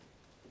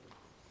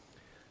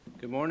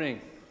Good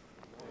morning.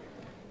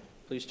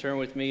 Please turn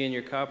with me in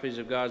your copies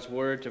of God's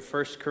Word to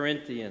 1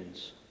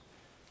 Corinthians.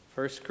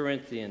 1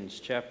 Corinthians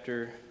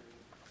chapter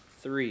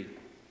 3.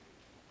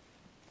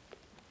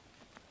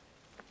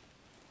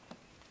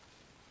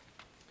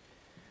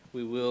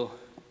 We will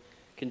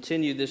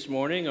continue this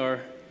morning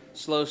our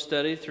slow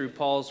study through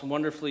Paul's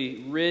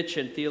wonderfully rich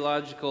and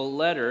theological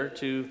letter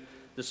to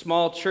the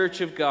small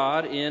church of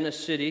God in a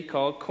city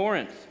called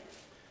Corinth.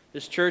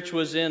 This church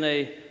was in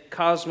a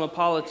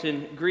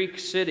cosmopolitan Greek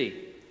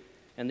city,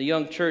 and the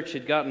young church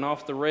had gotten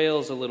off the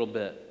rails a little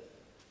bit.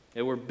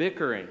 They were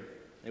bickering.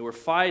 They were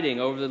fighting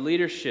over the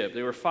leadership.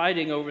 They were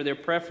fighting over their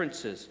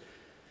preferences.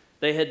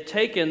 They had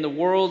taken the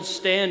world's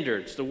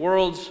standards, the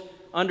world's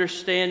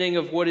understanding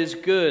of what is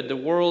good, the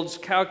world's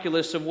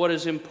calculus of what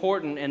is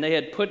important, and they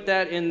had put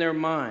that in their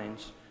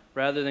minds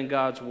rather than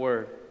God's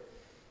Word.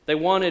 They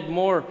wanted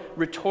more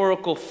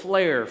rhetorical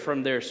flair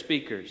from their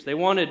speakers. They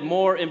wanted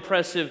more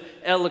impressive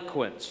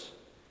eloquence.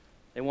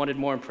 They wanted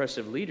more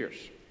impressive leaders.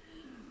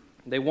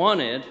 They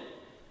wanted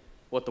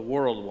what the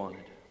world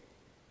wanted.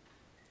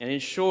 And in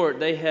short,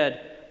 they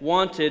had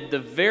wanted the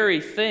very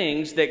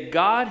things that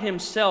God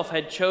Himself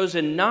had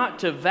chosen not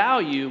to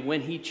value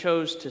when He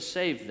chose to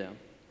save them.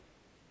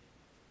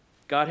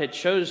 God had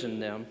chosen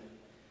them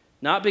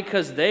not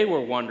because they were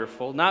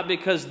wonderful, not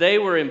because they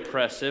were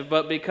impressive,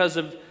 but because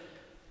of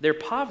their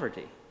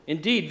poverty.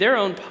 Indeed, their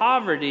own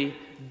poverty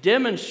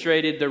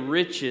demonstrated the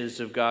riches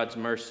of God's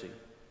mercy.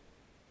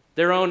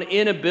 Their own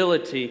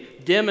inability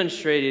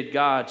demonstrated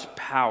God's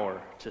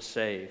power to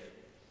save.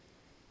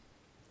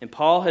 And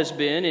Paul has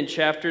been, in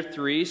chapter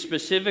 3,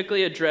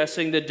 specifically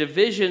addressing the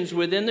divisions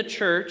within the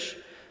church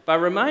by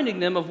reminding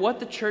them of what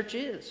the church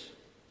is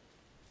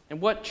and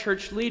what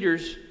church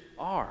leaders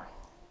are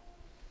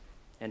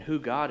and who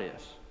God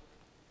is.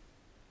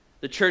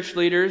 The church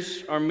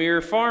leaders are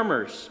mere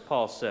farmers,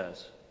 Paul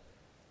says.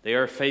 They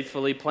are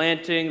faithfully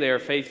planting, they are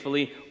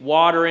faithfully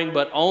watering,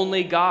 but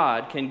only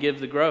God can give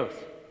the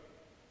growth.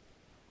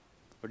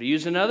 Or to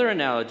use another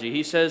analogy,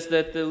 he says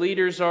that the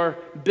leaders are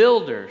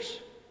builders,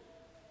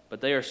 but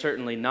they are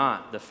certainly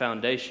not the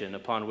foundation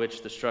upon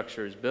which the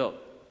structure is built.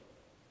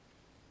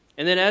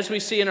 And then as we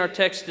see in our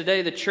text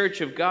today, the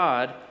church of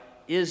God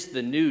is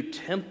the new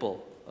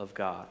temple of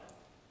God.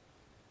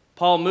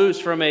 Paul moves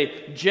from a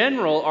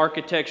general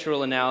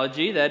architectural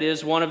analogy, that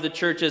is, one of the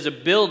church as a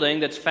building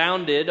that's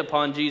founded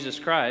upon Jesus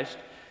Christ,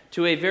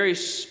 to a very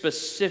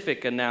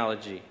specific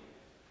analogy,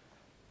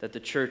 that the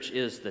church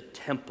is the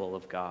temple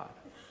of God.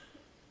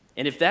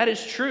 And if that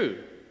is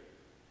true,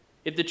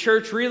 if the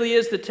church really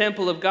is the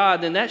temple of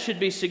God, then that should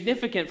be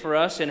significant for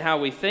us in how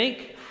we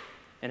think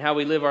and how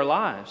we live our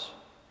lives.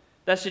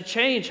 That should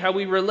change how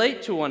we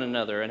relate to one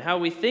another and how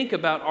we think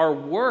about our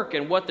work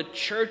and what the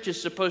church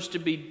is supposed to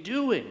be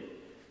doing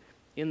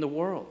in the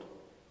world.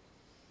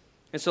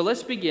 And so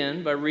let's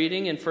begin by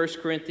reading in 1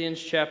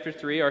 Corinthians chapter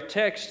 3. Our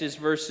text is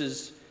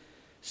verses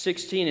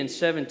 16 and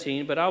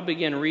 17, but I'll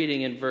begin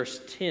reading in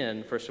verse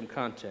 10 for some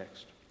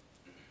context.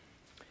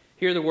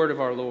 Hear the word of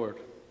our Lord.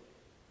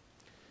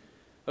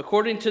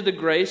 According to the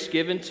grace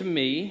given to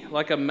me,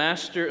 like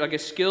a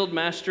skilled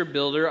master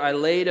builder, I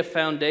laid a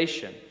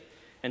foundation,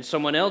 and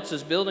someone else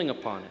is building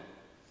upon it.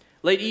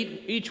 Let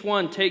each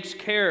one takes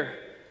care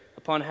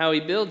upon how he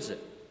builds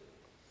it.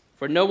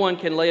 For no one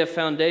can lay a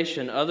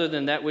foundation other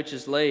than that which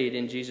is laid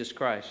in Jesus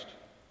Christ.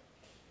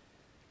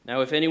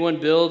 Now if anyone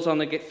builds on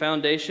the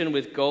foundation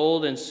with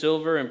gold and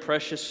silver and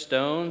precious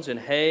stones and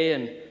hay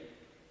and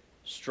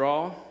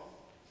straw,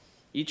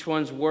 each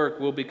one's work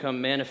will become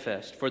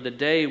manifest, for the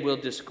day will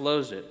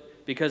disclose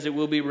it, because it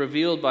will be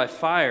revealed by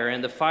fire,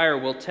 and the fire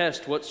will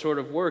test what sort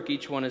of work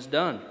each one has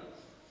done.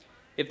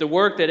 If the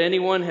work that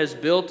anyone has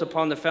built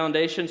upon the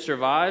foundation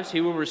survives,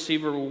 he will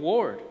receive a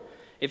reward.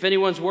 If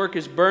anyone's work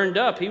is burned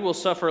up, he will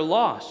suffer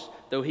loss,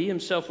 though he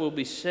himself will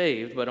be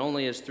saved, but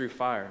only as through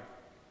fire.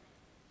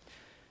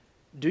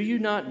 Do you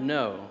not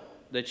know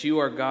that you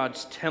are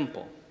God's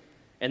temple,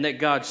 and that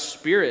God's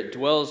Spirit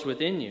dwells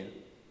within you?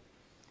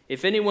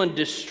 If anyone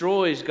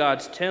destroys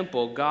God's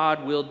temple,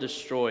 God will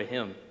destroy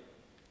him.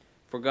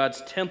 For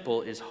God's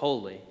temple is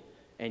holy,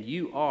 and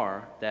you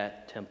are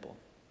that temple.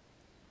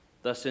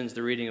 Thus ends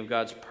the reading of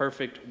God's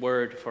perfect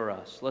word for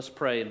us. Let's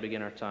pray and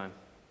begin our time.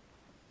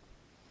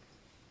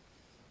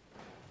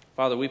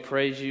 Father, we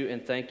praise you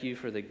and thank you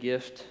for the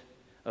gift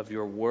of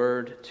your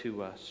word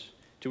to us,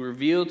 to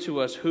reveal to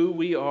us who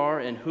we are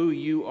and who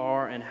you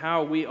are and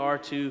how we are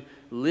to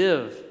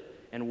live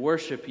and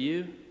worship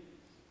you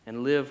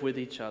and live with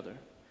each other.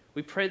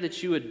 We pray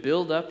that you would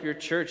build up your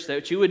church,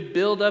 that you would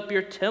build up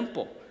your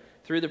temple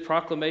through the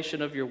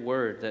proclamation of your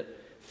word, that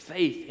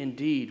faith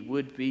indeed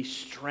would be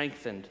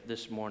strengthened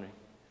this morning.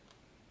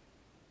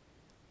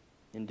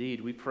 Indeed,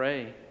 we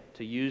pray,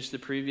 to use the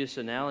previous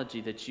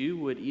analogy, that you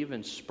would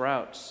even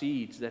sprout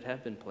seeds that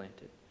have been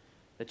planted,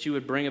 that you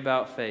would bring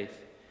about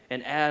faith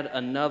and add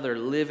another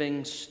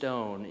living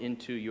stone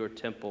into your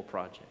temple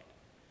project.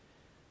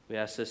 We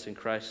ask this in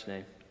Christ's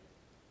name.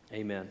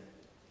 Amen.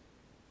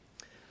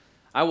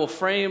 I will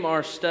frame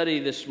our study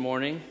this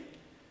morning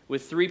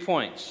with 3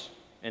 points: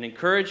 an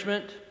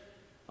encouragement,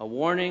 a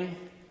warning,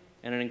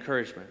 and an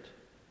encouragement.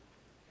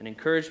 An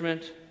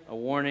encouragement, a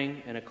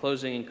warning, and a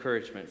closing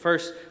encouragement.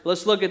 First,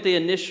 let's look at the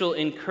initial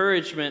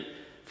encouragement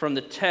from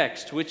the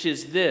text, which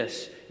is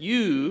this: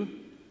 you,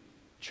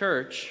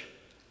 church,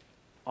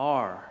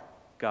 are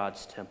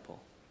God's temple.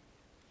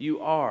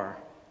 You are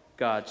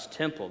God's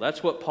temple.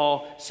 That's what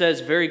Paul says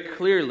very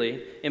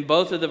clearly in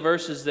both of the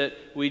verses that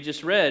we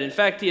just read. In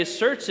fact, he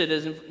asserts it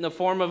as in the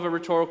form of a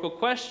rhetorical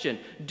question.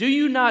 Do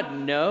you not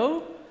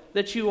know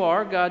that you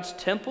are God's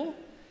temple?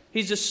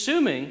 He's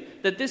assuming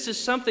that this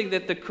is something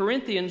that the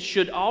Corinthians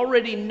should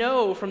already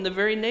know from the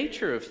very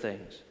nature of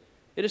things.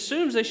 It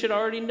assumes they should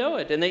already know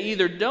it, and they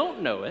either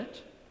don't know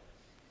it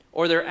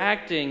or they're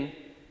acting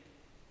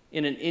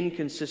in an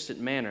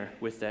inconsistent manner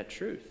with that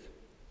truth.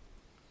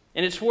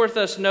 And it's worth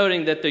us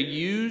noting that the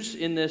yous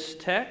in this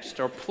text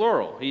are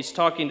plural. He's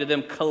talking to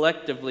them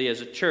collectively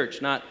as a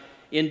church, not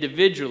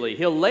individually.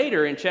 He'll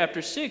later in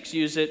chapter 6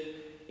 use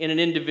it in an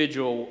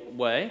individual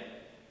way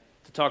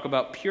to talk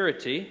about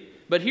purity.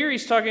 But here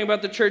he's talking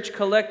about the church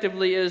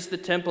collectively as the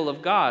temple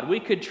of God. We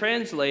could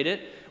translate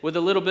it with a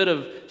little bit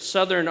of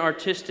Southern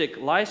artistic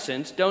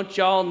license. Don't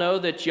y'all know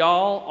that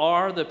y'all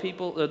are the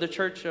people, the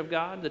church of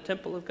God, the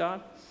temple of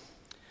God?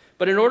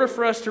 But in order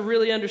for us to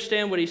really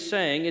understand what he's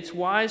saying, it's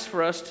wise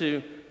for us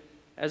to,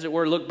 as it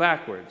were, look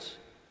backwards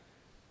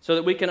so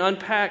that we can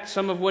unpack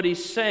some of what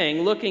he's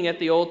saying looking at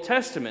the Old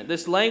Testament.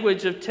 This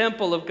language of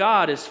temple of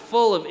God is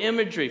full of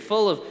imagery,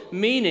 full of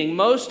meaning,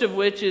 most of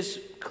which is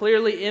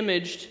clearly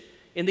imaged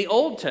in the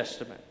Old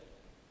Testament.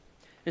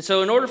 And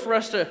so in order for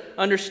us to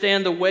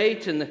understand the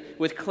weight and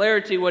with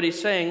clarity what he's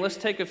saying, let's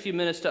take a few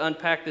minutes to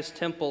unpack this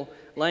temple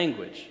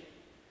language.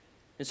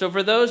 And so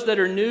for those that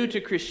are new to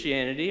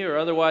Christianity or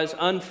otherwise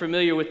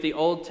unfamiliar with the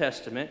Old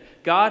Testament,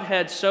 God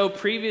had so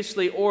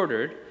previously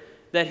ordered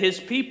that his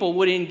people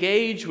would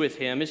engage with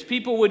him, his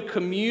people would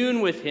commune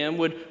with him,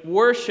 would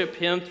worship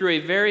him through a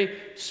very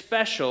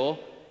special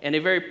and a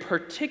very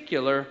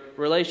particular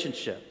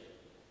relationship,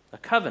 a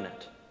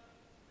covenant,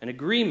 an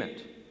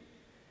agreement.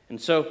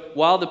 And so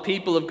while the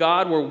people of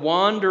God were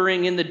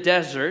wandering in the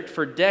desert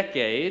for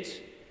decades,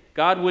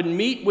 God would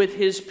meet with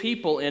his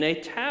people in a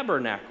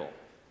tabernacle,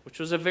 which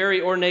was a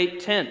very ornate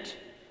tent.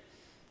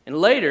 And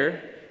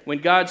later, when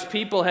God's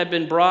people had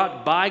been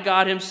brought by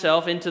God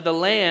himself into the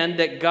land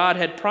that God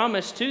had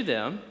promised to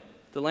them,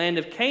 the land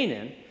of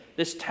Canaan,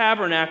 this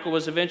tabernacle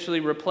was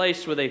eventually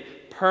replaced with a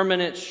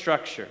permanent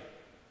structure.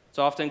 It's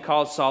often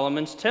called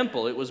Solomon's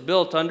Temple. It was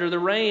built under the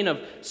reign of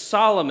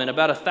Solomon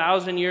about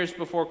 1,000 years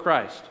before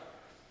Christ.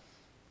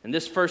 And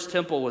this first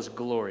temple was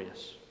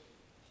glorious.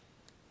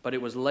 But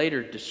it was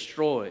later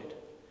destroyed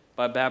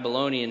by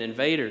Babylonian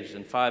invaders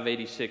in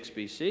 586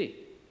 BC.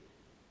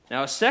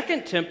 Now, a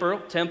second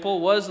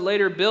temple was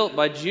later built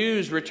by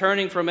Jews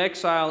returning from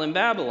exile in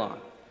Babylon.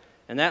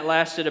 And that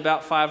lasted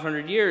about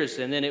 500 years,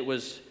 and then it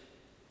was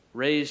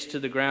razed to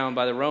the ground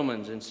by the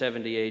Romans in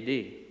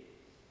 70 AD.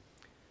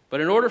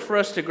 But in order for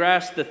us to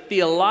grasp the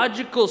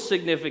theological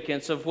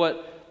significance of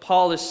what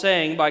Paul is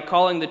saying by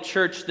calling the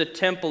church the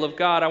temple of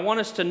God, I want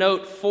us to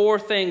note 4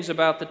 things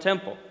about the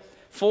temple.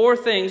 4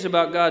 things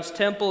about God's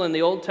temple in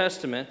the Old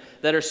Testament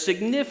that are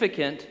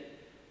significant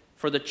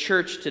for the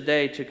church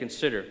today to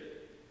consider.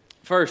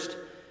 First,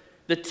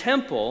 the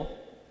temple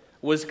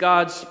was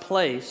God's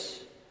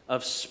place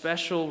of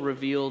special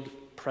revealed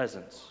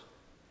presence.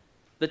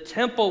 The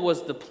temple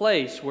was the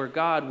place where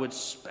God would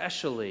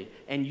specially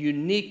and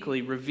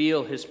uniquely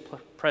reveal his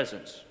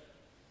presence.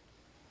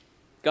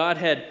 God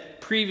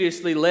had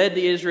previously led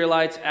the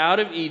Israelites out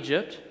of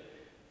Egypt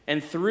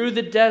and through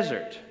the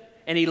desert,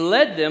 and he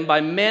led them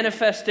by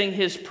manifesting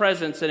his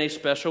presence in a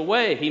special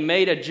way. He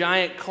made a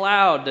giant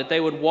cloud that they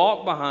would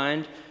walk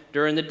behind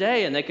during the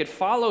day, and they could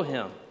follow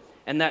him.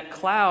 And that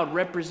cloud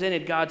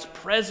represented God's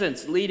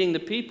presence leading the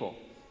people.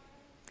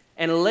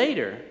 And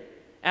later,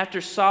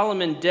 after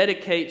Solomon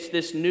dedicates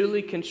this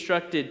newly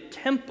constructed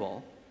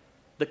temple,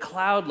 the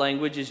cloud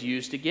language is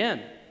used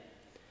again.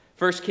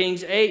 1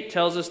 Kings 8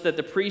 tells us that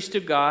the priest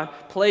of God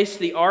placed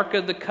the Ark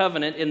of the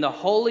Covenant in the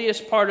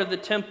holiest part of the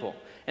temple.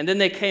 And then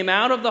they came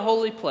out of the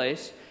holy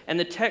place, and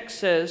the text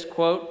says,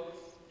 quote,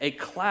 a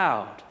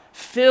cloud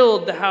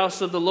filled the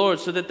house of the Lord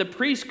so that the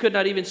priest could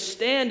not even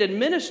stand and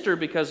minister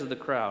because of the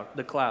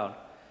cloud.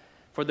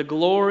 For the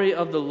glory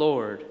of the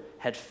Lord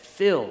had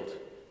filled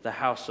the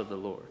house of the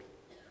Lord.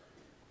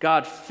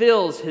 God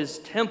fills his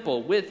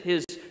temple with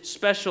his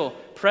special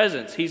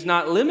presence. He's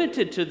not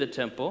limited to the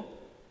temple.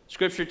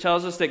 Scripture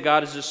tells us that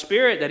God is a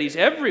spirit, that he's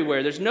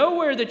everywhere. There's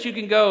nowhere that you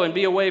can go and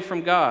be away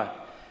from God.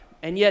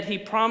 And yet he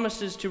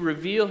promises to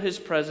reveal his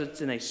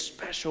presence in a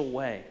special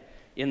way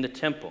in the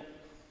temple.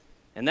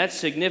 And that's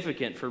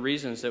significant for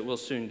reasons that we'll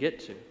soon get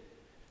to.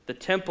 The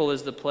temple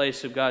is the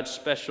place of God's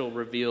special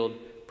revealed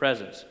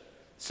presence.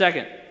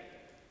 Second,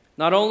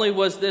 not only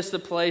was this the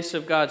place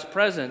of God's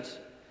presence,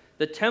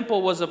 the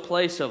temple was a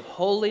place of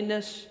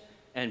holiness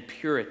and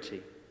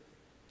purity.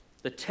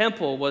 The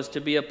temple was to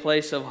be a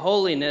place of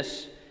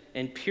holiness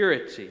and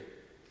purity.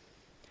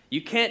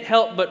 You can't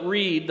help but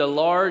read the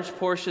large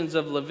portions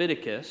of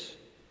Leviticus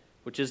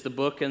which is the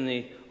book in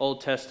the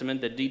Old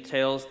Testament that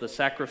details the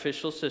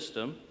sacrificial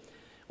system,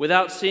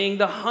 without seeing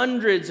the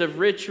hundreds of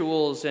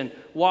rituals and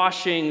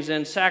washings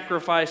and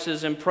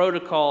sacrifices and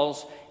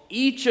protocols,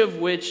 each of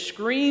which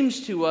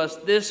screams to us,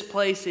 this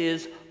place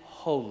is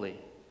holy.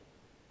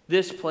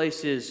 This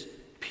place is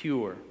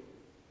pure.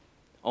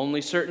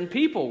 Only certain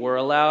people were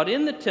allowed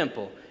in the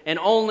temple, and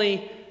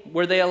only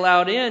were they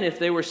allowed in if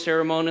they were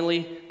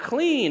ceremonially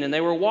clean and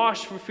they were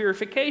washed for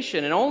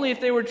purification, and only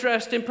if they were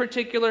dressed in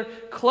particular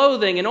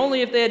clothing, and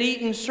only if they had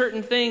eaten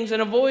certain things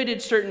and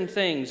avoided certain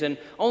things, and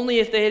only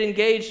if they had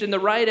engaged in the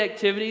right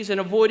activities and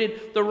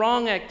avoided the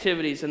wrong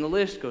activities, and the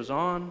list goes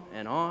on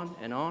and on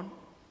and on.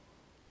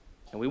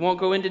 And we won't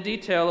go into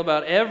detail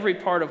about every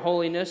part of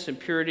holiness and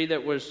purity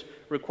that was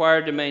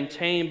required to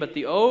maintain, but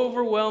the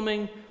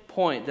overwhelming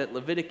point that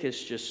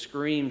Leviticus just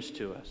screams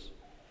to us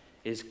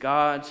is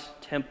God's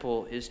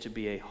temple is to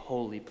be a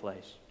holy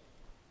place.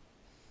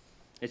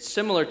 It's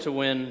similar to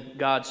when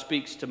God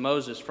speaks to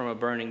Moses from a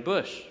burning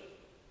bush.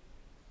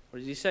 What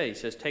does he say? He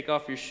says, take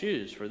off your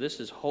shoes, for this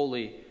is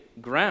holy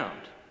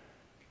ground.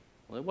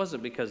 Well, it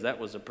wasn't because that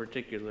was a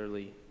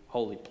particularly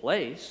holy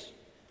place.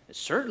 It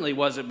certainly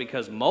wasn't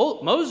because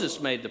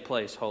Moses made the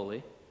place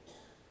holy.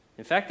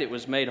 In fact, it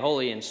was made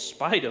holy in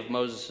spite of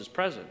Moses'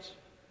 presence.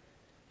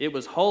 It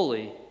was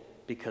holy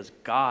because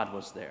God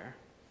was there.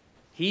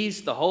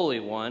 He's the Holy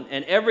One,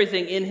 and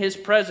everything in His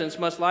presence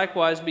must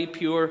likewise be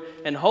pure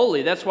and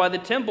holy. That's why the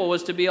temple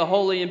was to be a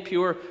holy and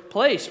pure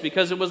place,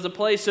 because it was the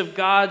place of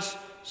God's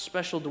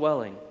special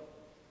dwelling.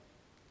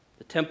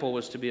 The temple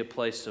was to be a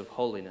place of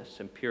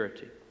holiness and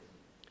purity.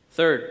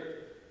 Third,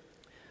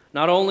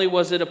 not only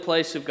was it a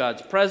place of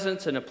God's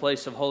presence and a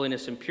place of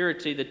holiness and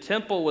purity, the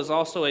temple was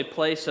also a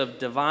place of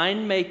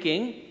divine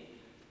making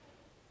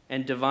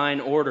and divine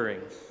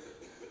ordering.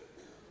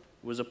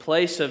 It was a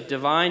place of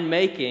divine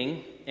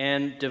making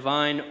and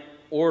divine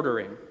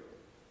ordering.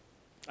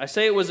 I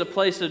say it was a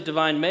place of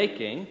divine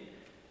making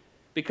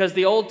because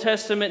the Old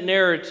Testament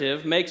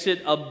narrative makes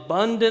it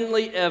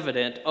abundantly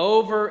evident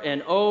over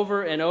and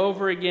over and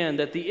over again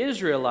that the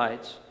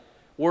Israelites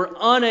were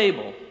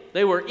unable,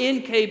 they were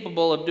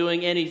incapable of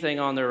doing anything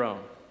on their own.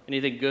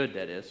 Anything good,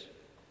 that is.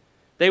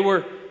 They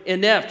were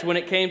inept when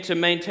it came to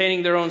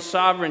maintaining their own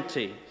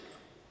sovereignty.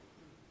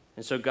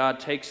 And so God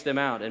takes them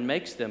out and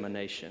makes them a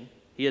nation.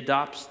 He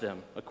adopts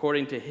them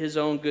according to His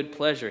own good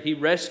pleasure. He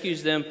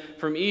rescues them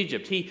from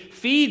Egypt. He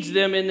feeds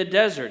them in the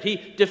desert. He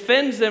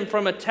defends them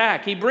from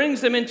attack. He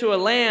brings them into a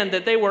land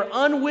that they were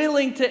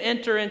unwilling to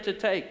enter and to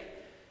take.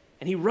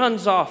 And He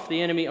runs off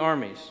the enemy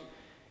armies.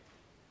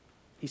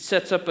 He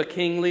sets up a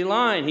kingly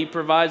line. He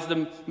provides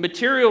the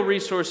material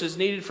resources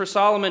needed for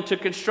Solomon to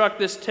construct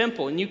this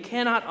temple. And you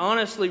cannot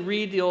honestly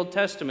read the Old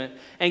Testament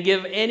and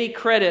give any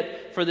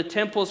credit for the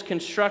temple's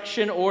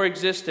construction or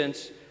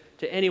existence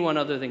to anyone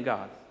other than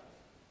God.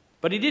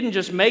 But He didn't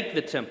just make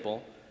the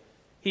temple,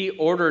 He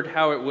ordered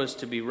how it was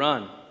to be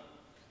run.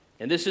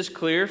 And this is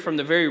clear from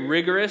the very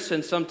rigorous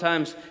and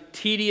sometimes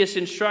tedious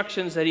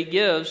instructions that He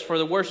gives for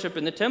the worship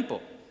in the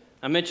temple.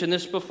 I mentioned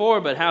this before,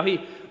 but how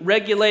He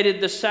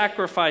regulated the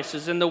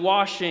sacrifices and the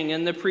washing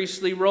and the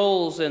priestly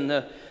roles and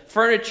the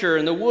furniture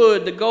and the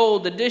wood, the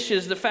gold, the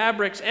dishes, the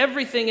fabrics,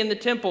 everything in the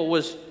temple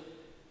was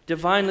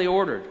divinely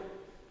ordered.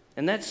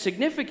 And that's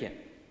significant.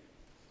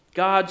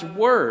 God's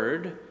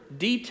word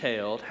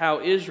detailed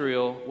how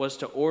Israel was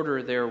to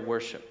order their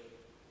worship.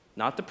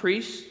 Not the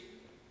priests,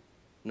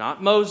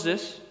 not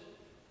Moses,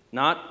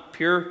 not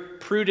pure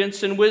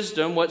prudence and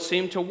wisdom, what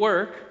seemed to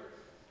work,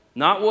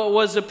 not what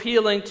was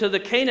appealing to the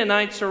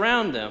Canaanites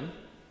around them.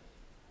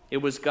 It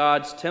was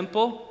God's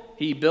temple.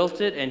 He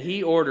built it, and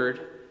He ordered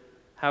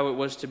how it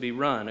was to be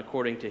run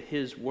according to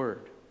His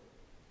word.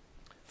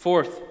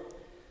 Fourth,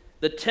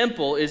 the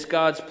temple is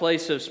God's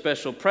place of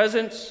special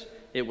presence.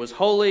 It was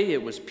holy,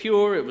 it was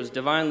pure, it was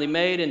divinely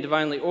made and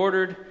divinely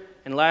ordered.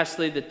 And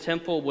lastly, the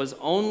temple was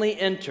only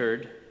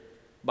entered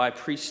by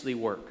priestly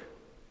work.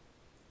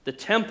 The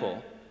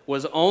temple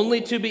was only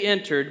to be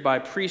entered by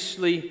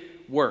priestly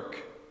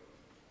work.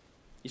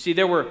 You see,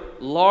 there were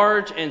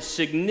large and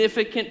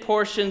significant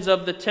portions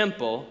of the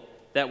temple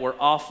that were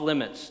off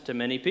limits to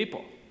many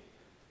people.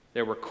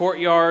 There were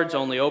courtyards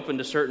only open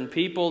to certain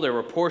people. There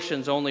were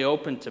portions only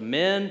open to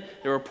men.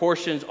 There were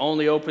portions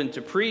only open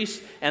to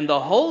priests. And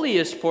the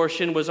holiest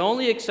portion was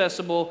only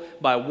accessible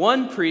by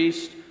one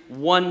priest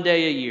one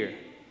day a year,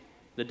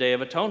 the Day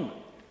of Atonement.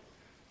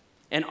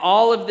 And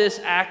all of this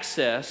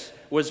access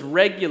was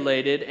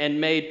regulated and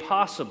made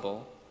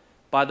possible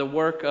by the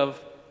work of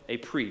a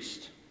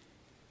priest.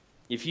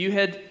 If you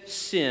had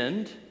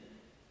sinned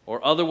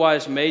or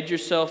otherwise made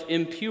yourself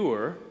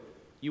impure,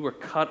 you were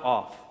cut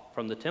off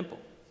from the temple.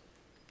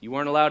 You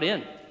weren't allowed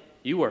in.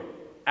 You were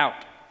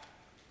out.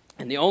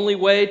 And the only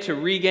way to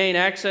regain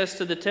access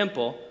to the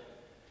temple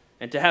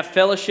and to have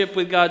fellowship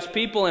with God's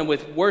people and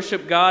with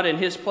worship God in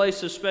His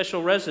place of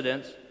special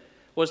residence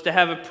was to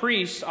have a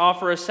priest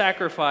offer a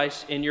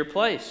sacrifice in your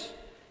place.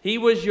 He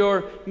was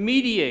your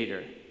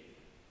mediator.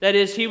 That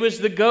is, he was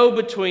the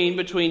go-between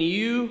between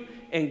you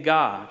and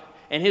God.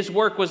 and his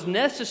work was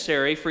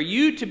necessary for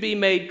you to be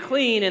made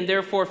clean and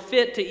therefore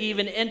fit to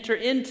even enter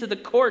into the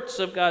courts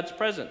of God's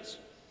presence.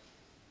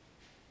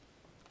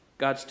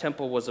 God's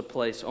temple was a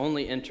place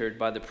only entered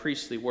by the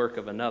priestly work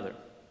of another.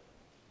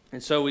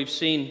 And so we've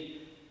seen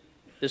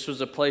this was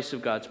a place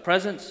of God's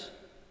presence.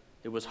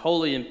 It was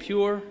holy and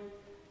pure.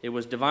 It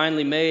was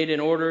divinely made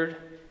and ordered,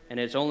 and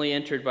it's only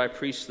entered by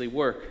priestly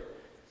work.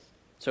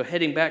 So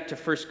heading back to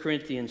 1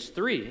 Corinthians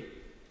 3,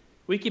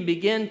 we can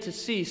begin to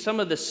see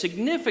some of the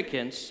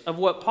significance of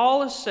what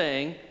Paul is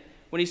saying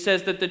when he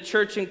says that the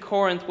church in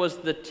Corinth was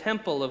the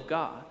temple of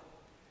God.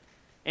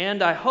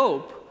 And I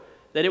hope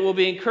that it will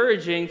be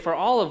encouraging for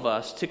all of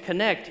us to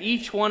connect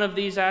each one of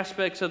these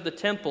aspects of the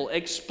temple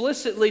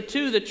explicitly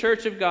to the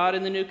church of God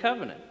in the New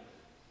Covenant.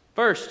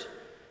 First,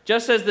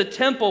 just as the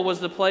temple was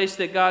the place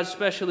that God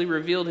specially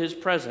revealed his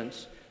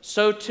presence,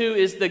 so too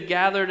is the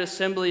gathered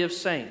assembly of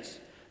saints,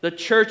 the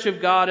church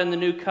of God in the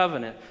New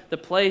Covenant, the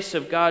place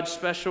of God's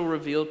special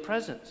revealed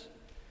presence.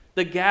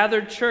 The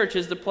gathered church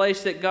is the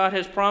place that God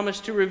has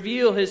promised to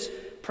reveal his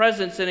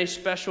presence in a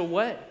special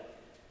way.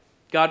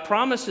 God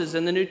promises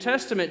in the New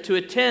Testament to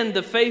attend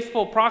the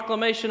faithful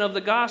proclamation of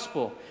the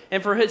gospel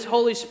and for his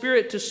Holy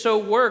Spirit to so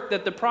work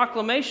that the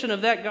proclamation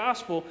of that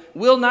gospel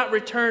will not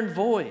return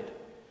void.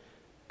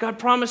 God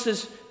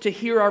promises to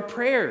hear our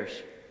prayers.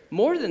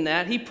 More than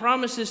that, he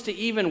promises to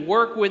even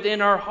work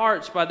within our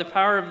hearts by the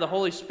power of the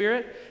Holy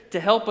Spirit to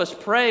help us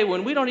pray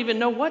when we don't even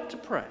know what to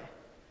pray.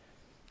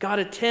 God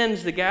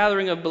attends the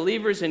gathering of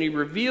believers and he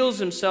reveals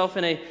himself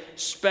in a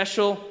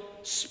special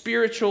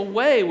spiritual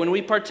way when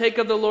we partake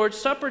of the Lord's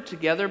Supper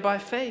together by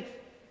faith.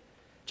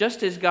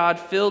 Just as God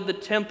filled the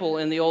temple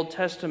in the Old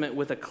Testament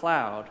with a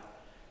cloud,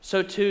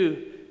 so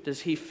too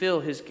does he fill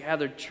his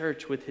gathered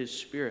church with his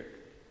Spirit.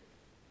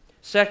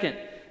 Second,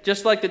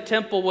 just like the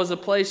temple was a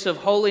place of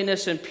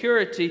holiness and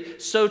purity,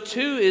 so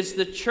too is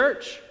the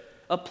church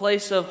a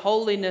place of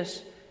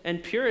holiness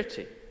and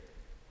purity.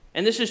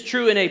 And this is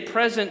true in a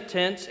present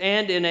tense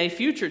and in a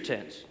future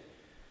tense.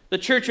 The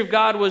church of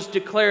God was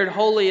declared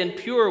holy and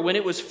pure when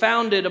it was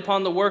founded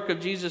upon the work of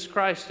Jesus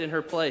Christ in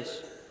her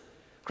place.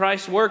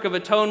 Christ's work of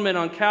atonement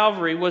on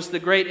Calvary was the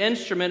great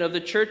instrument of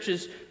the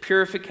church's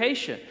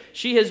purification.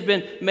 She has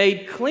been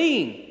made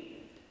clean,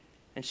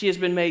 and she has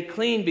been made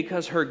clean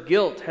because her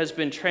guilt has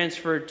been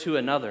transferred to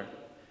another,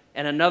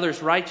 and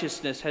another's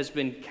righteousness has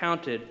been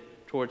counted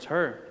towards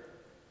her.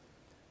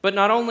 But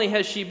not only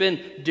has she been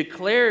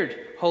declared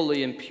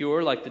holy and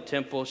pure like the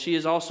temple, she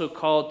is also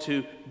called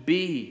to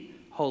be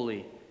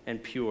holy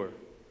and pure.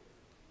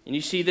 And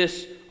you see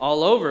this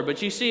all over,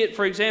 but you see it,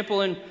 for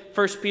example, in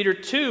 1 Peter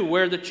 2,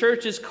 where the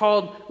church is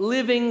called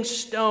living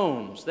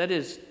stones. That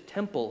is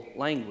temple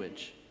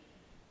language.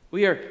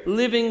 We are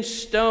living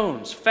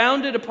stones,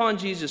 founded upon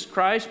Jesus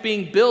Christ,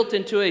 being built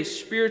into a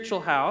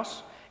spiritual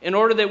house in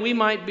order that we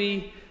might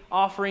be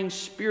offering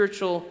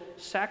spiritual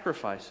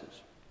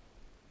sacrifices.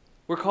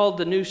 We're called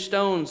the new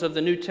stones of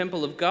the new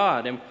temple of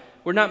God, and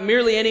we're not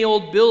merely any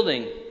old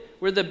building.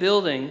 We're the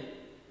building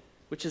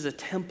which is a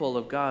temple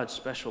of God's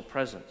special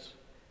presence.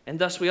 And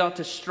thus we ought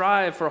to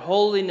strive for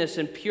holiness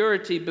and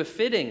purity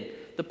befitting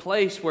the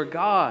place where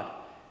God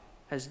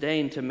has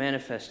deigned to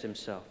manifest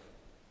himself.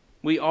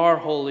 We are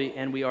holy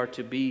and we are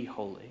to be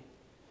holy.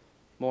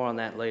 More on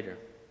that later.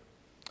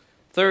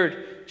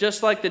 Third,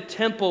 just like the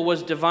temple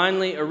was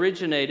divinely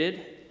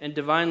originated and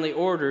divinely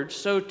ordered,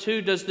 so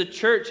too does the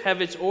church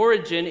have its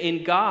origin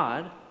in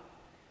God,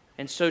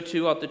 and so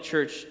too ought the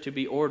church to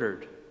be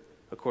ordered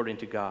according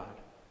to God.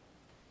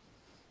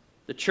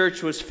 The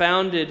church was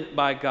founded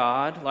by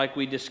God, like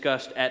we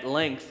discussed at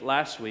length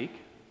last week.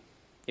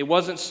 It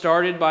wasn't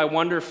started by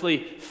wonderfully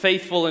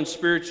faithful and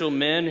spiritual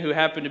men who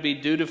happened to be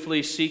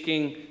dutifully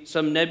seeking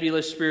some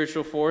nebulous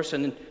spiritual force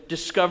and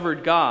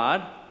discovered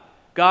God.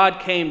 God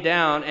came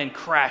down and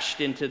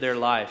crashed into their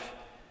life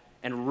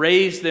and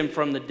raised them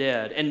from the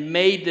dead and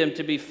made them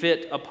to be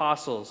fit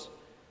apostles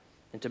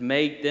and to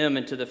make them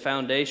into the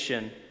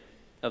foundation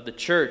of the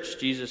church,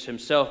 Jesus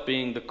himself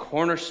being the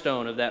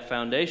cornerstone of that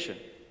foundation.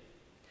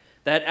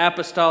 That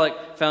apostolic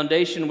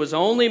foundation was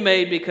only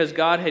made because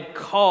God had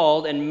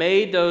called and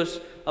made those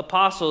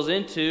apostles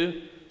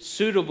into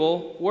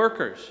suitable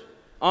workers.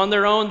 On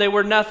their own, they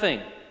were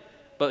nothing.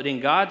 But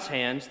in God's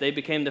hands, they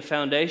became the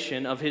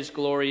foundation of his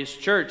glorious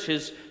church,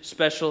 his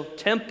special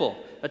temple,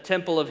 a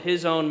temple of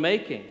his own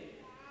making.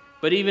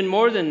 But even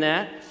more than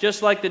that,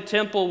 just like the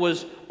temple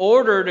was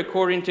ordered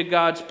according to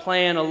God's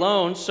plan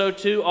alone, so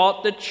too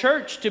ought the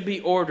church to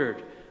be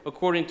ordered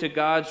according to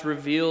God's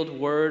revealed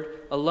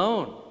word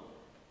alone.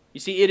 You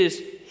see, it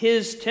is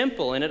his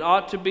temple, and it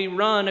ought to be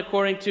run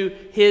according to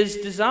his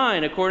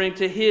design, according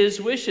to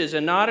his wishes,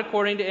 and not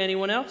according to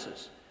anyone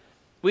else's.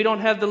 We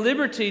don't have the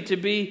liberty to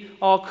be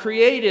all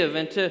creative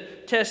and to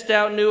test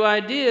out new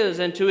ideas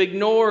and to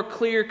ignore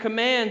clear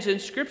commands in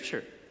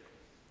Scripture.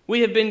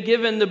 We have been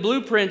given the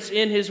blueprints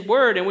in his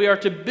word, and we are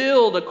to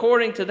build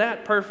according to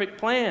that perfect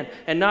plan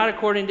and not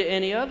according to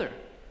any other.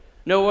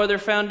 No other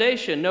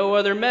foundation, no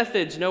other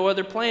methods, no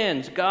other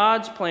plans.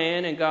 God's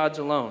plan and God's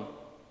alone.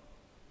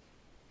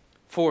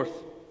 Fourth,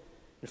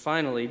 And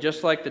finally,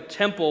 just like the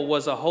temple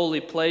was a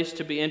holy place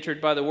to be entered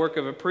by the work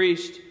of a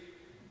priest,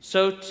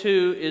 so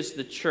too is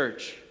the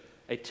church,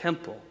 a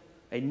temple,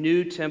 a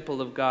new temple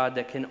of God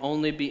that can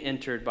only be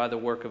entered by the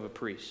work of a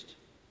priest.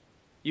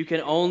 You can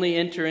only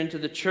enter into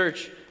the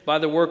church by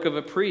the work of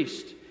a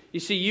priest. You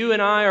see, you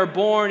and I are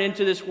born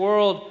into this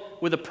world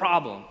with a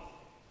problem.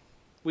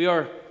 We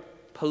are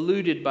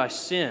polluted by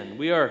sin.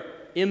 We are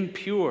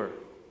impure.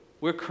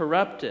 We're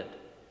corrupted.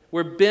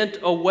 We're bent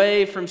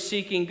away from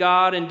seeking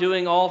God and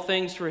doing all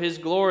things for His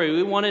glory.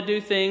 We want to do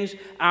things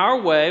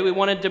our way. We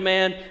want to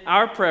demand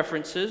our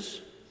preferences.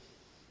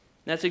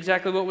 That's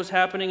exactly what was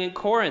happening in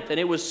Corinth, and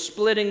it was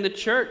splitting the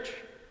church.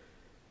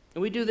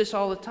 And we do this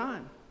all the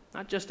time,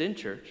 not just in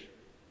church.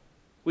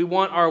 We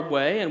want our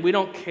way, and we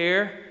don't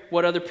care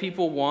what other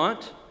people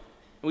want.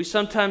 And we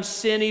sometimes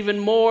sin even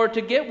more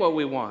to get what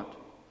we want.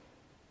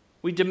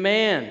 We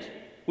demand,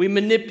 we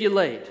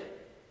manipulate,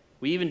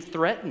 we even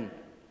threaten.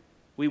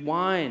 We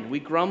whine, we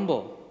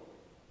grumble.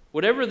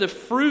 Whatever the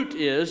fruit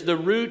is, the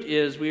root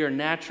is we are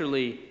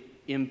naturally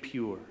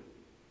impure.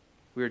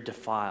 We are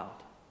defiled.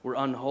 We're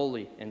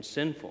unholy and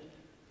sinful.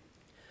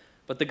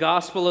 But the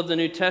gospel of the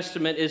New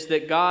Testament is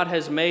that God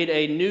has made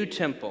a new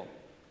temple,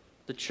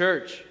 the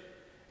church.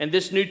 And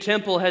this new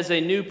temple has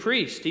a new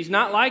priest. He's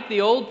not like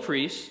the old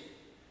priest,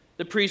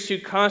 the priest who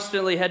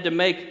constantly had to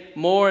make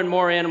more and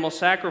more animal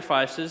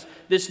sacrifices.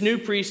 This new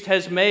priest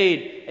has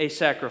made a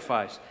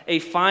sacrifice, a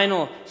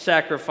final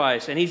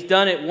sacrifice, and he's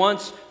done it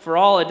once for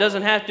all. It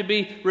doesn't have to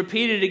be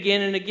repeated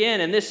again and again,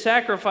 and this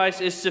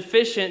sacrifice is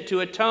sufficient to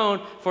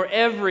atone for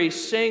every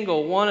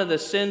single one of the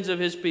sins of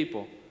his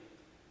people.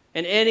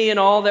 And any and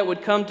all that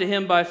would come to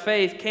him by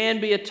faith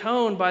can be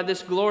atoned by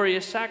this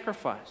glorious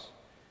sacrifice.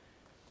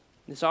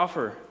 This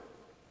offer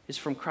is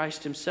from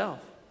Christ himself.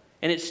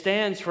 And it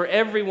stands for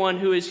everyone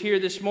who is here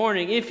this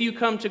morning. If you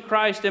come to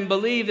Christ and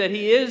believe that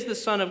He is the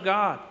Son of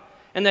God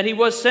and that He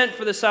was sent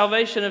for the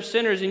salvation of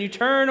sinners, and you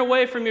turn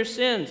away from your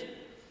sins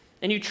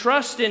and you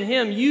trust in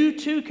Him, you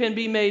too can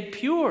be made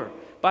pure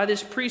by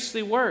this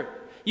priestly work.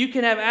 You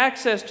can have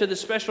access to the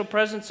special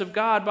presence of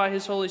God by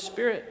His Holy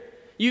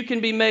Spirit. You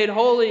can be made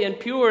holy and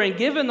pure and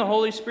given the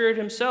Holy Spirit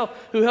Himself,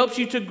 who helps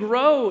you to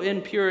grow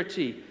in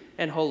purity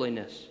and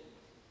holiness.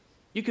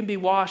 You can be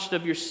washed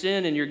of your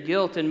sin and your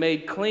guilt and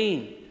made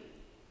clean.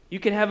 You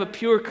can have a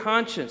pure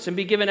conscience and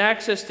be given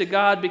access to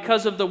God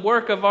because of the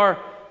work of our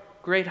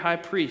great high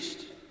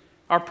priest,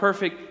 our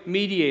perfect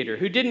mediator,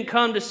 who didn't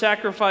come to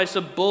sacrifice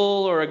a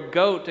bull or a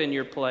goat in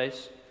your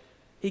place.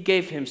 He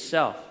gave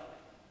Himself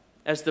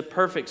as the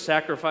perfect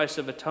sacrifice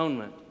of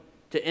atonement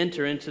to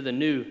enter into the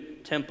new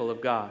temple of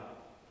God.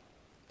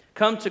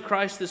 Come to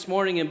Christ this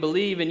morning and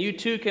believe, and you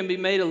too can be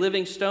made a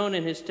living stone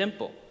in His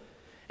temple.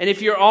 And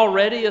if you're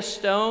already a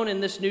stone in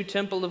this new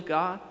temple of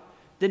God,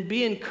 then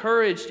be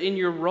encouraged in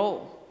your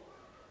role.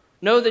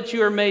 Know that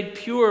you are made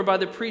pure by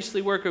the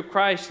priestly work of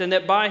Christ, and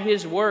that by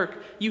His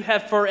work you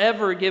have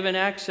forever given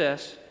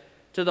access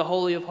to the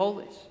Holy of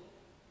Holies,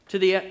 to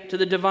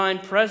the divine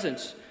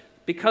presence,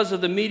 because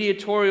of the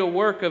mediatorial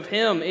work of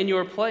Him in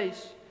your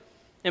place.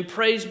 And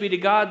praise be to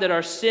God that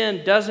our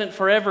sin doesn't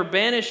forever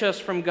banish us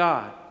from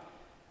God,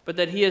 but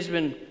that He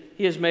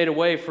has made a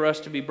way for us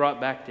to be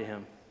brought back to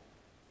Him.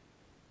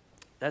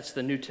 That's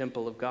the new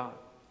temple of God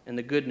and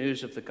the good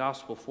news of the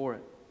gospel for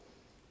it.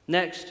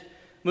 Next,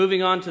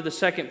 moving on to the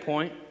second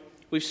point,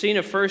 we've seen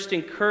a first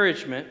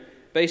encouragement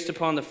based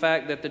upon the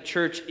fact that the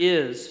church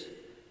is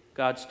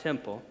God's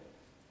temple.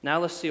 Now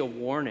let's see a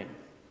warning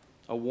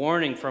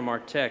from our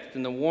text.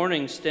 And the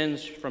warning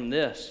stems from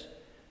this: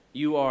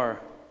 you are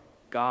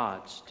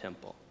God's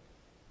temple.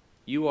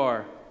 You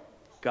are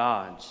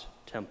God's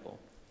temple.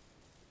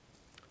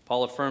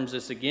 Paul affirms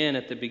this again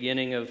at the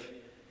beginning of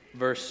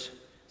verse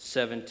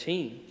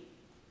 17.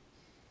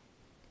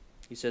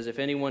 He says, if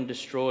anyone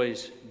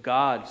destroys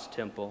God's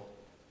temple,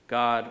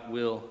 God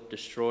will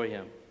destroy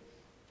him.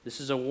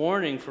 This is a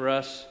warning for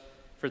us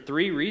for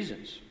three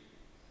reasons.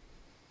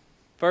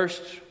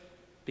 First,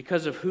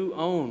 because of who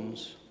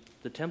owns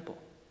the temple.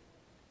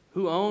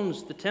 Who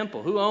owns the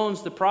temple? Who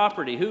owns the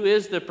property? Who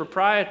is the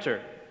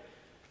proprietor?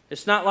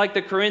 It's not like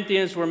the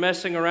Corinthians were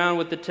messing around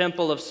with the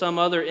temple of some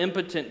other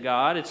impotent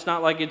god. It's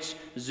not like it's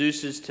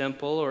Zeus's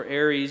temple or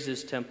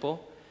Ares'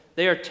 temple.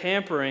 They are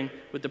tampering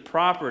with the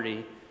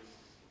property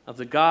of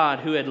the God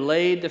who had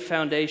laid the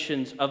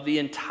foundations of the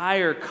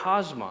entire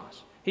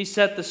cosmos. He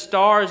set the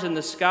stars in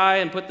the sky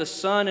and put the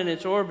sun in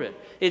its orbit.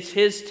 It's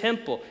His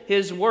temple,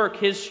 His work,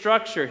 His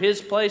structure,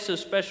 His place of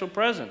special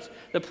presence,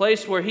 the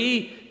place where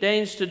He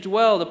deigns to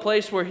dwell, the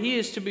place where He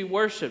is to be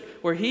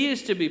worshiped, where He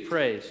is to be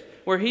praised,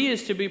 where He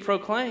is to be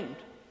proclaimed.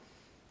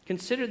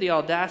 Consider the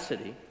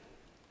audacity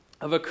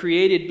of a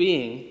created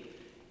being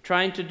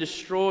trying to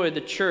destroy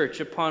the church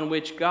upon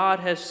which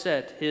God has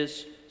set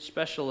His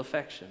special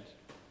affections.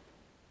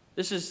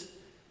 This is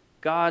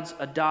God's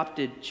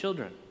adopted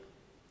children.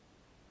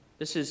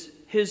 This is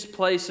His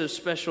place of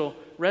special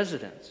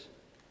residence.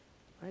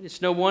 Right?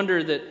 It's no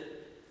wonder that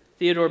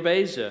Theodore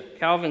Beza,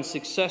 Calvin's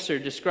successor,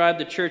 described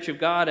the church of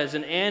God as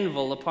an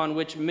anvil upon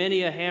which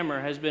many a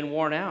hammer has been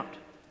worn out.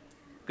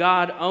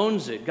 God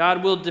owns it.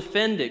 God will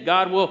defend it.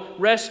 God will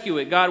rescue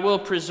it. God will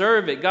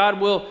preserve it.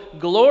 God will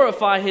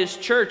glorify His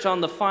church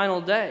on the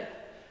final day.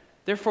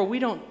 Therefore, we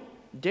don't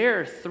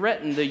dare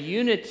threaten the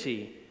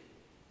unity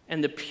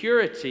and the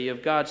purity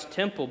of God's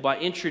temple by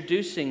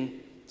introducing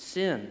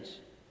sins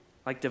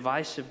like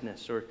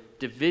divisiveness or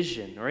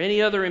division or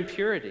any other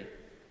impurity.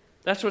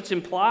 That's what's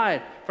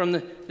implied from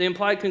the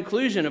implied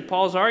conclusion of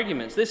Paul's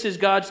arguments. This is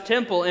God's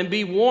temple, and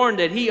be warned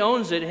that He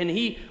owns it and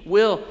He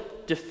will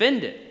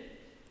defend it.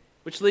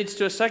 Which leads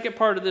to a second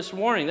part of this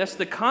warning. That's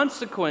the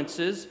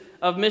consequences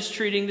of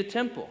mistreating the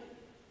temple.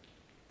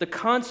 The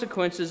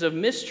consequences of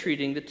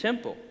mistreating the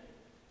temple.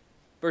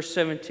 Verse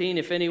 17,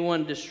 if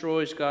anyone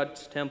destroys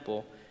God's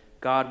temple,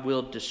 God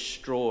will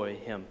destroy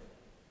him.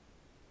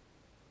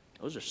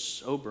 Those are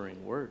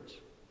sobering words.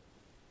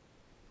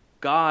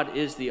 God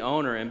is the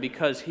owner, and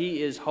because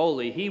He is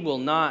holy, He will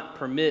not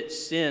permit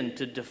sin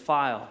to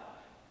defile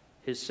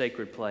His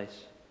sacred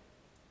place.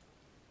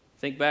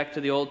 Think back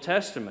to the Old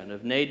Testament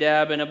of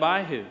Nadab and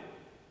Abihu.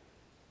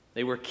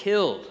 They were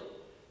killed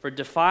for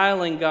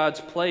defiling God's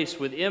place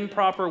with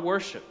improper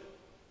worship.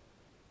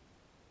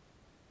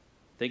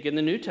 Think in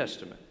the New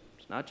Testament.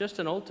 It's not just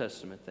an Old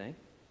Testament thing.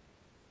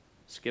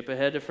 Skip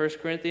ahead to 1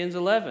 Corinthians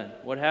 11.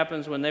 What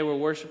happens when they were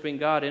worshiping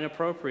God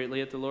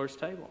inappropriately at the Lord's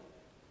table?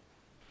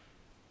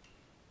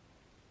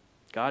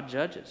 God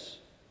judges.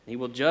 He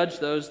will judge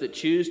those that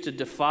choose to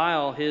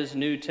defile His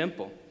new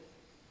temple.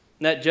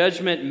 And that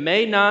judgment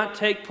may not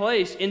take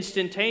place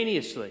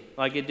instantaneously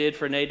like it did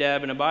for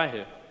Nadab and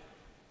Abihu,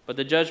 but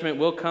the judgment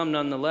will come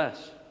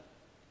nonetheless.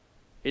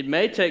 It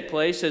may take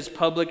place as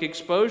public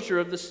exposure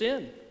of the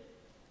sin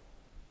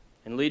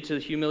and lead to the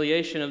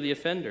humiliation of the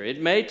offender.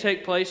 It may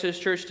take place as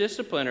church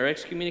discipline or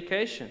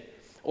excommunication,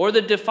 or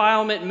the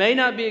defilement may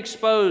not be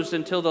exposed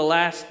until the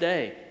last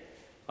day,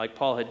 like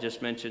Paul had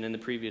just mentioned in the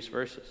previous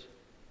verses.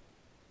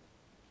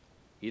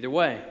 Either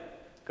way,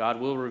 God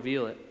will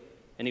reveal it.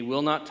 And He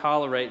will not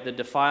tolerate the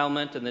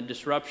defilement and the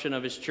disruption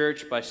of His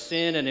church by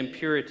sin and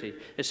impurity,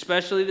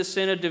 especially the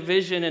sin of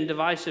division and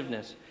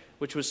divisiveness,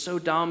 which was so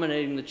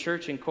dominating the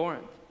church in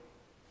Corinth.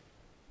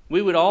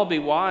 We would all be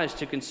wise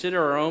to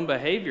consider our own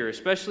behavior,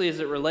 especially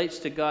as it relates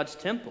to God's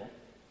temple.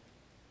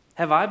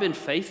 Have I been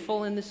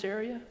faithful in this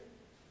area?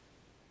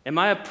 Am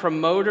I a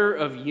promoter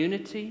of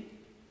unity?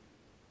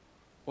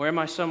 Or am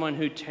I someone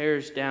who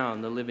tears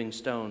down the living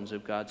stones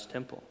of God's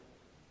temple?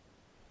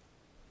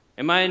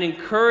 Am I an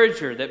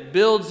encourager that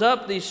builds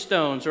up these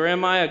stones, or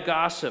am I a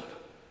gossip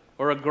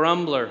or a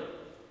grumbler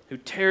who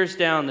tears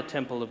down the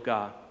temple of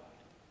God?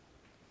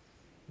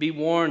 Be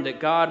warned that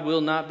God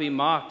will not be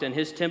mocked and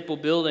His temple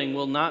building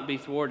will not be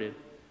thwarted.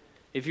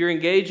 If you're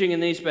engaging in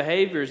these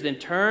behaviors, then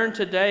turn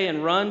today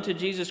and run to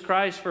Jesus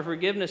Christ for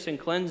forgiveness and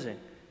cleansing.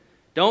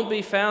 Don't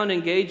be found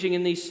engaging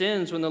in these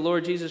sins when the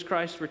Lord Jesus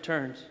Christ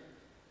returns.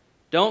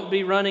 Don't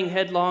be running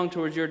headlong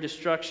towards your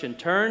destruction.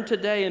 Turn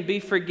today and be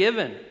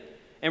forgiven.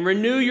 And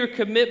renew your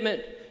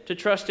commitment to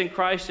trust in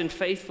Christ and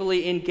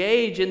faithfully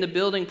engage in the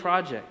building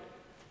project,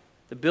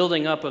 the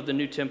building up of the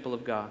new temple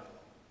of God.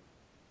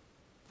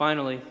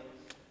 Finally,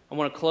 I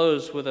want to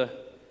close with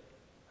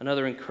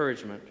another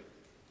encouragement.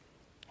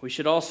 We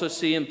should also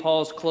see in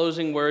Paul's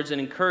closing words an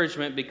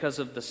encouragement because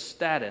of the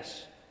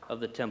status of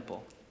the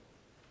temple.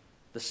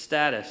 The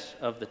status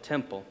of the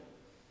temple.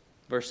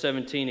 Verse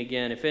 17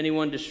 again, if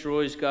anyone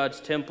destroys God's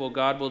temple,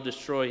 God will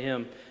destroy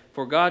him.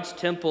 For God's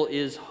temple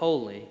is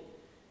holy,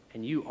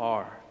 and you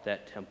are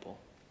that temple.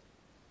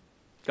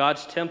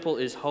 God's temple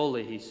is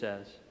holy, he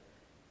says.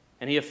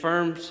 And he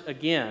affirms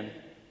again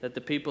that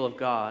the people of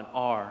God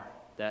are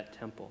that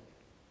temple.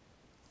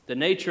 The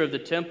nature of the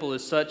temple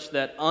is such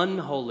that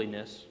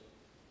unholiness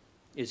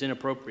is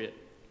inappropriate.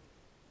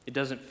 It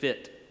doesn't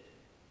fit.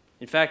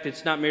 In fact,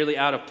 it's not merely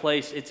out of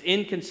place, it's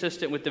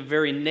inconsistent with the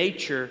very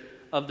nature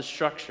of the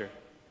structure.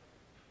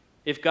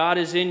 If God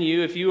is in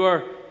you, if you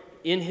are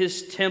in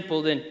His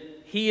temple, then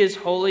He is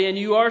holy, and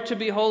you are to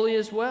be holy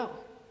as well.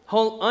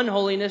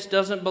 Unholiness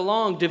doesn't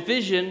belong.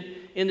 Division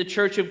in the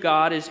church of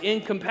God is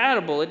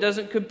incompatible. It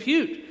doesn't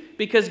compute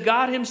because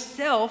God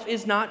Himself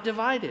is not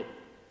divided.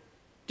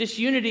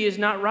 Disunity is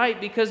not right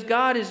because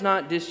God is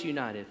not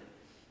disunited.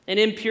 And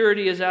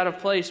impurity is out of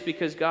place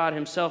because God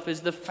Himself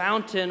is the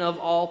fountain of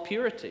all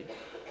purity.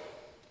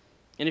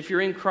 And if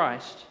you're in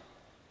Christ,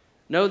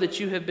 know that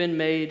you have been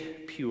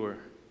made pure.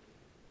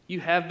 You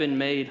have been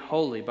made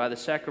holy by the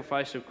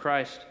sacrifice of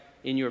Christ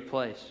in your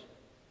place.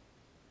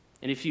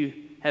 And if you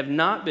have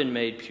not been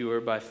made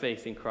pure by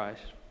faith in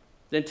Christ,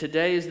 then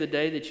today is the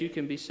day that you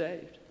can be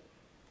saved.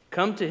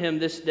 Come to Him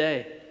this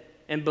day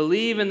and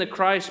believe in the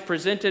Christ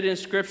presented in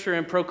Scripture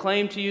and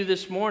proclaimed to you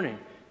this morning.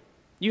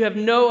 You have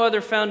no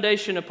other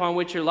foundation upon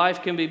which your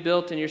life can be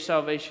built and your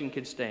salvation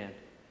can stand.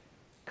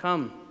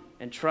 Come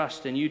and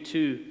trust, and you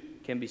too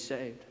can be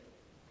saved.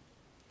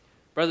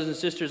 Brothers and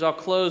sisters, I'll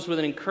close with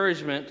an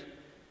encouragement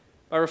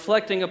by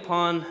reflecting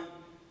upon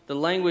the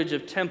language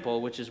of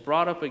temple, which is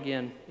brought up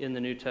again in the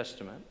New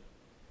Testament.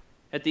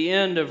 At the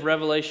end of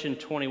Revelation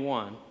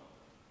 21,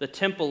 the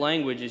temple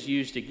language is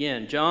used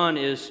again. John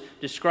is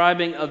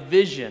describing a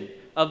vision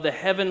of the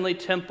heavenly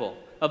temple,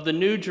 of the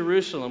New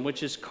Jerusalem,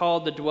 which is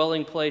called the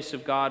dwelling place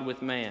of God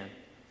with man.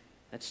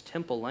 That's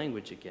temple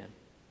language again.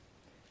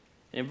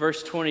 In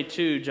verse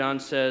 22, John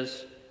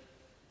says,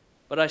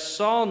 "But I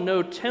saw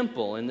no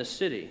temple in the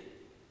city,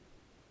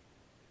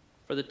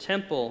 for the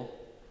temple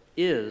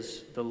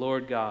is the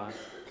Lord God,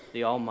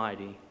 the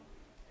Almighty,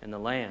 and the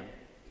Lamb."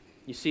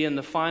 You see, in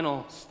the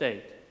final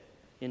state,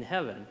 in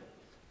heaven,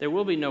 there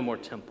will be no more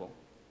temple.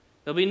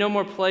 There'll be no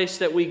more place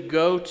that we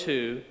go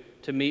to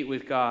meet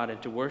with God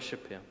and to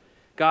worship Him.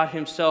 God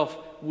Himself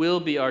will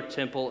be our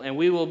temple, and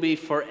we will be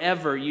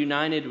forever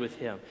united with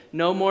Him.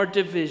 No more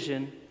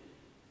division,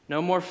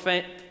 no more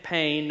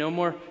pain, no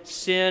more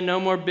sin, no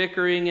more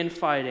bickering and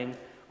fighting,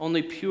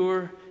 only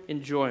pure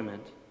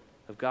enjoyment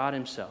of God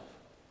Himself,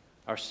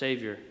 our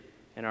Savior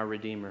and our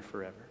Redeemer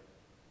forever.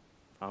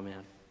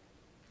 Amen.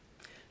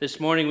 This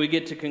morning we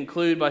get to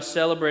conclude by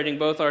celebrating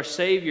both our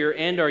Savior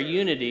and our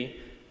unity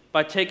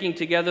by taking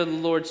together the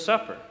Lord's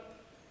Supper.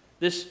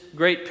 This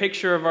great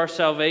picture of our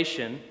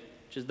salvation,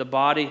 which is the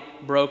body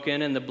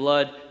broken and the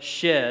blood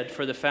shed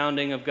for the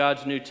founding of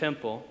God's new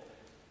temple,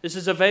 this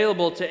is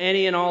available to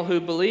any and all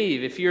who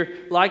believe. If you're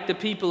like the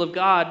people of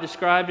God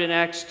described in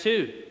Acts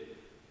 2,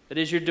 that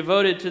is, you're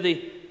devoted to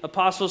the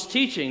apostles'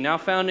 teaching, now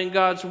found in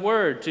God's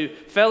Word, to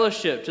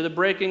fellowship, to the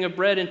breaking of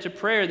bread, and to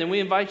prayer, then we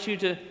invite you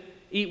to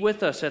eat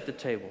with us at the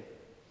table.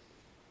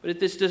 But if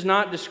this does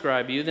not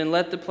describe you, then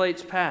let the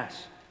plates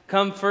pass.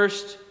 Come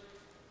first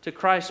to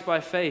Christ by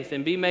faith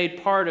and be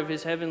made part of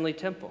His heavenly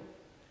temple.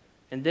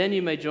 And then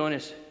you may join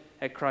us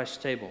at Christ's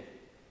table.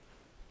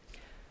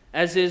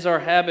 As is our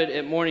habit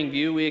at Morning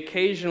View, we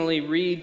occasionally read